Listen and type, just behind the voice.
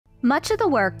Much of the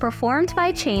work performed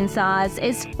by chainsaws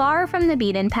is far from the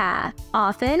beaten path.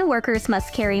 Often, workers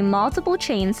must carry multiple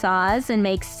chainsaws and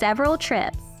make several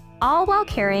trips, all while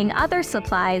carrying other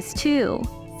supplies too.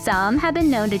 Some have been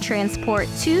known to transport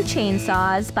 2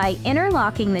 chainsaws by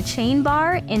interlocking the chain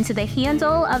bar into the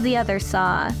handle of the other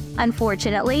saw.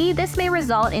 Unfortunately, this may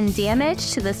result in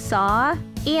damage to the saw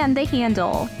and the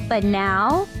handle. But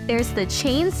now, there's the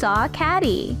Chainsaw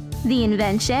Caddy. The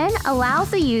invention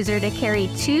allows the user to carry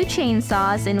 2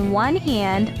 chainsaws in one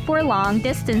hand for long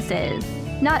distances.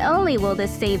 Not only will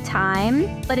this save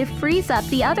time, but it frees up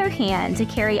the other hand to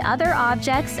carry other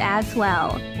objects as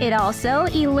well. It also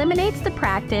eliminates the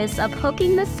practice of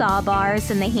hooking the saw bars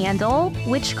in the handle,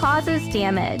 which causes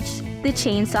damage. The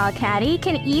Chainsaw Caddy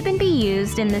can even be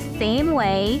used in the same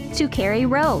way to carry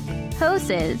rope,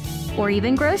 hoses, or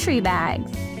even grocery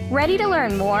bags. Ready to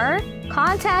learn more?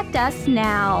 Contact us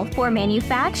now for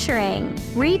manufacturing,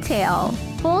 retail,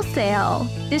 wholesale,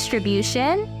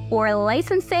 distribution, or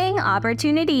licensing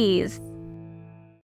opportunities.